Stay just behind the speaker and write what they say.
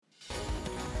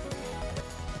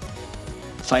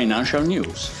Financial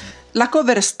News. La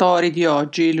cover story di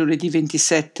oggi, lunedì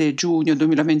 27 giugno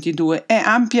 2022, è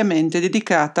ampiamente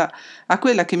dedicata a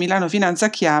quella che Milano Finanza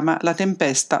chiama la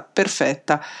tempesta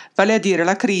perfetta, vale a dire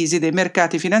la crisi dei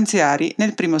mercati finanziari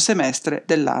nel primo semestre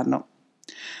dell'anno.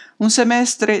 Un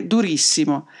semestre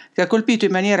durissimo che ha colpito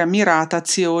in maniera mirata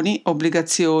azioni,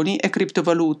 obbligazioni e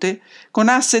criptovalute con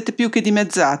asset più che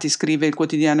dimezzati, scrive il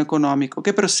quotidiano economico,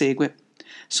 che prosegue.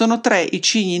 Sono 3 i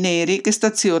cigni neri che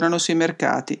stazionano sui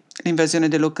mercati: l'invasione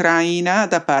dell'Ucraina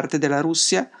da parte della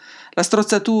Russia, la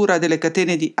strozzatura delle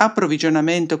catene di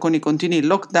approvvigionamento con i continui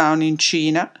lockdown in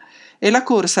Cina e la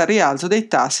corsa al rialzo dei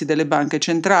tassi delle banche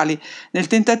centrali nel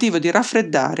tentativo di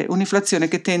raffreddare un'inflazione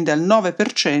che tende al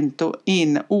 9%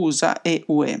 in USA e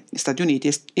UE, Stati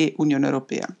Uniti e Unione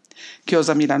Europea.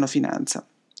 Chiosa Milano Finanza.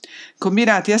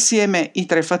 Combinati assieme, i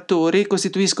 3 fattori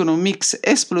costituiscono un mix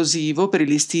esplosivo per i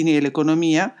listini e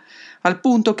l'economia, al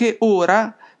punto che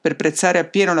ora, per prezzare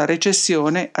appieno la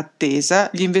recessione attesa,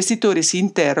 gli investitori si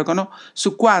interrogano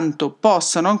su quanto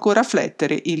possano ancora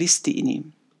flettere i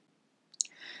listini.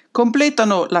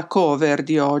 Completano la cover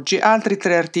di oggi altri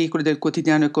 3 articoli del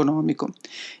quotidiano economico.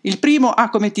 Il primo ha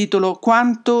come titolo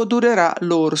 "Quanto durerà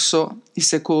l'orso?". Il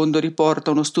secondo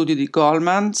riporta uno studio di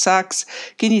Goldman Sachs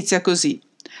che inizia così: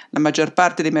 la maggior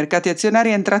parte dei mercati azionari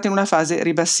è entrata in una fase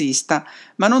ribassista,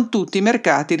 ma non tutti i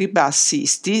mercati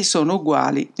ribassisti sono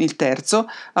uguali. Il terzo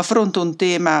affronta un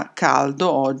tema caldo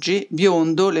oggi: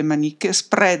 biondo le maniche,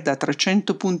 spread a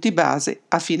 300 punti base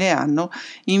a fine anno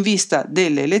in vista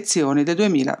delle elezioni del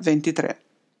 2023.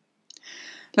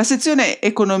 La sezione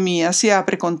economia si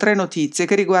apre con 3 notizie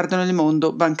che riguardano il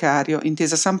mondo bancario.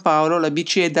 Intesa San Paolo, la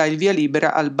BCE dà il via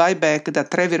libera al buyback da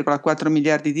 3,4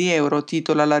 miliardi di euro,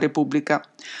 titola La Repubblica.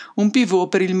 Un pivot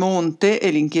per il Monte e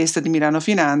l'inchiesta di Milano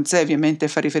Finanza, e ovviamente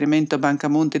fa riferimento a Banca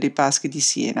Monte dei Paschi di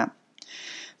Siena.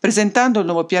 Presentando il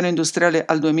nuovo piano industriale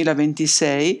al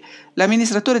 2026,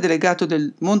 l'amministratore delegato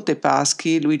del Monte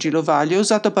Paschi, Luigi Lovaglio, ha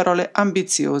usato parole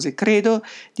ambiziose: "Credo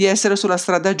di essere sulla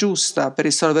strada giusta per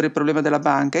risolvere il problema della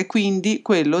banca e quindi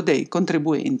quello dei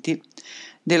contribuenti".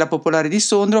 Della Popolare di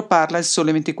Sondrio parla il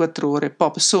Sole 24 Ore.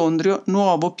 Pop Sondrio,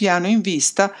 nuovo piano in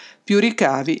vista, più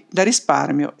ricavi da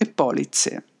risparmio e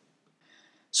polizze.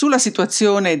 Sulla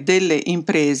situazione delle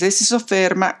imprese si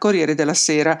sofferma Corriere della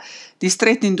Sera.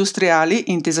 Distretti industriali,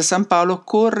 Intesa San Paolo,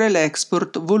 corre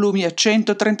l'export, volumi a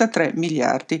 133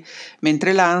 miliardi,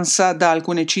 mentre l'ANSA dà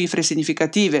alcune cifre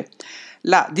significative.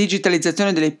 La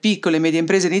digitalizzazione delle piccole e medie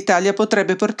imprese in Italia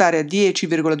potrebbe portare a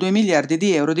 10,2 miliardi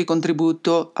di euro di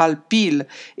contributo al PIL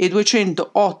e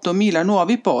 208.000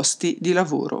 nuovi posti di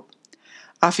lavoro.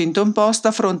 Huffington Post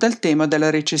affronta il tema della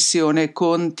recessione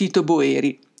con Tito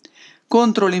Boeri.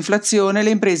 Contro l'inflazione le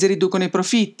imprese riducono i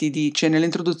profitti, dice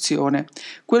nell'introduzione.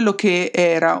 Quello che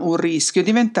era un rischio è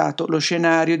diventato lo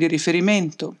scenario di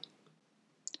riferimento.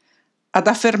 Ad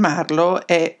affermarlo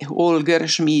è Holger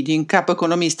Schmieding, capo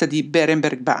economista di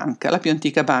Berenberg Bank, la più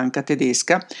antica banca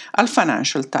tedesca, al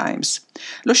Financial Times.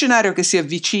 Lo scenario che si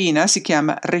avvicina si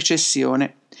chiama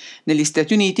recessione. Negli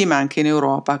Stati Uniti, ma anche in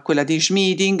Europa, quella di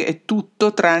Schmieding è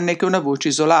tutto tranne che una voce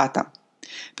isolata.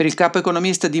 Per il capo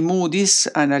economista di Moody's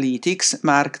Analytics,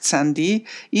 Mark Zandi,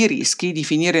 i rischi di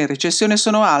finire in recessione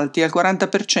sono alti al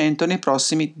 40% nei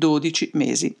prossimi 12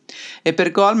 mesi. E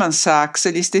per Goldman Sachs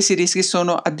gli stessi rischi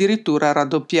sono addirittura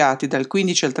raddoppiati dal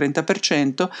 15 al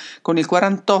 30%, con il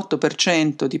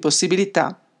 48% di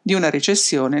possibilità di una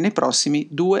recessione nei prossimi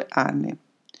 2 anni.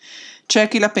 C'è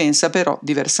chi la pensa però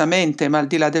diversamente, ma al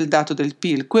di là del dato del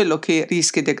PIL, quello che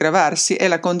rischia di aggravarsi è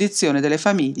la condizione delle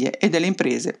famiglie e delle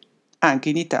imprese, anche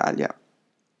in Italia.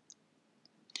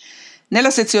 Nella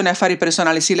sezione affari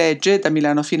personali si legge, da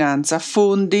Milano Finanza: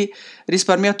 fondi,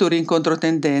 risparmiatori in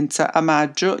controtendenza. A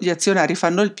maggio gli azionari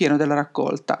fanno il pieno della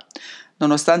raccolta.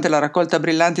 Nonostante la raccolta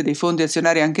brillante dei fondi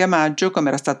azionari anche a maggio, come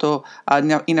era stato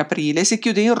in aprile, si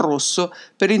chiude in rosso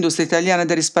per l'industria italiana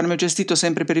del risparmio gestito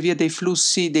sempre per via dei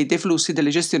deflussi delle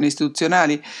gestioni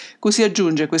istituzionali, cui si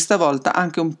aggiunge questa volta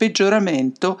anche un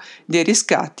peggioramento dei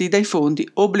riscatti dai fondi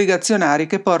obbligazionari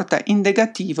che porta in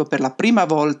negativo per la prima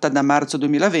volta da marzo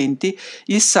 2020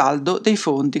 il saldo dei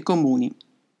fondi comuni.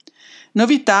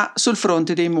 Novità sul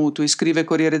fronte dei mutui, scrive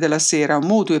Corriere della Sera.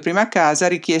 Mutui prima casa,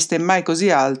 richieste mai così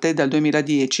alte dal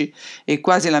 2010 e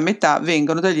quasi la metà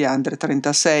vengono dagli under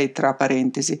 36, tra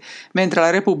parentesi, mentre la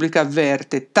Repubblica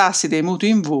avverte: tassi dei mutui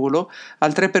in volo,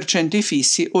 al 3% i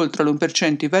fissi, oltre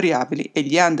all'1% i variabili e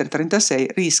gli under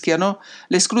 36 rischiano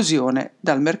l'esclusione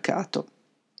dal mercato.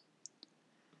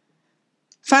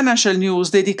 Financial News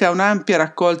dedica un'ampia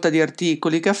raccolta di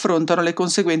articoli che affrontano le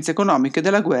conseguenze economiche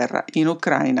della guerra in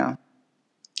Ucraina.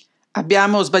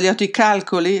 Abbiamo sbagliato i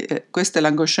calcoli? Questo è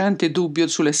l'angosciante dubbio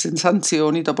sulle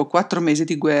sanzioni dopo 4 mesi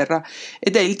di guerra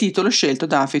ed è il titolo scelto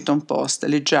da Huffington Post.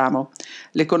 Leggiamo: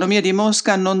 l'economia di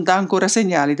Mosca non dà ancora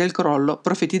segnali del crollo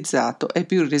profetizzato, è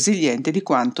più resiliente di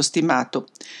quanto stimato.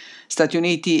 Stati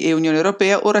Uniti e Unione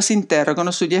Europea ora si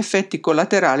interrogano sugli effetti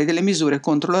collaterali delle misure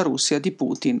contro la Russia di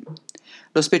Putin.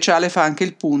 Lo speciale fa anche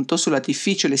il punto sulla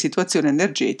difficile situazione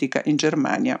energetica in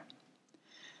Germania.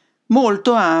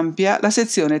 Molto ampia la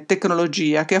sezione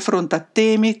tecnologia che affronta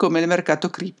temi come il mercato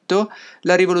cripto,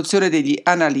 la rivoluzione degli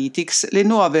analytics, le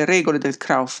nuove regole del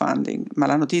crowdfunding, ma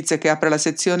la notizia che apre la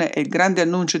sezione è il grande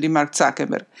annuncio di Mark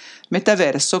Zuckerberg: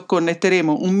 metaverso,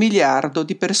 connetteremo 1 miliardo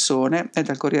di persone, è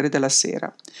dal Corriere della Sera,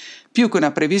 più che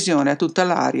una previsione a tutta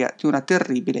l'aria di una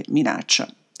terribile minaccia.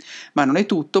 Ma non è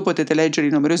tutto, potete leggere i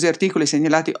numerosi articoli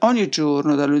segnalati ogni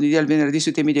giorno dal lunedì al venerdì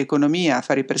sui temi di economia,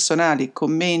 affari personali,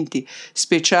 commenti,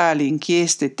 speciali,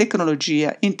 inchieste,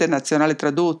 tecnologia, internazionale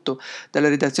tradotto dalla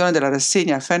redazione della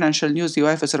rassegna Financial News di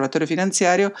UEF Osservatorio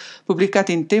Finanziario,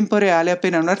 pubblicati in tempo reale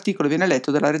appena un articolo viene letto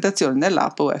dalla redazione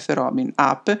nell'app UEF Roaming,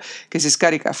 app che si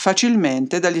scarica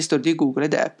facilmente dagli store di Google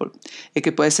ed Apple e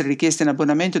che può essere richiesta in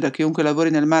abbonamento da chiunque lavori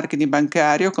nel marketing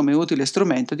bancario come utile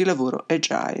strumento di lavoro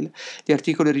agile. Gli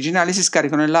articoli originali si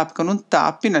scaricano nell'app con un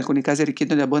tap, in alcuni casi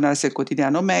richiedono di abbonarsi al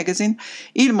quotidiano Magazine.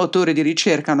 Il motore di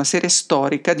ricerca ha una serie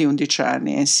storica di 11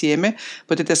 anni e insieme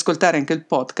potete ascoltare anche il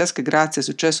podcast che, grazie al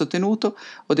successo ottenuto,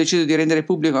 ho deciso di rendere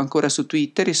pubblico ancora su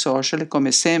Twitter, i social e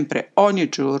come sempre ogni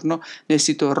giorno nel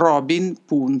sito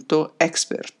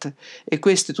robin.expert. E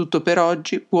questo è tutto per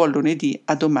oggi, buon lunedì,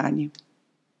 a domani.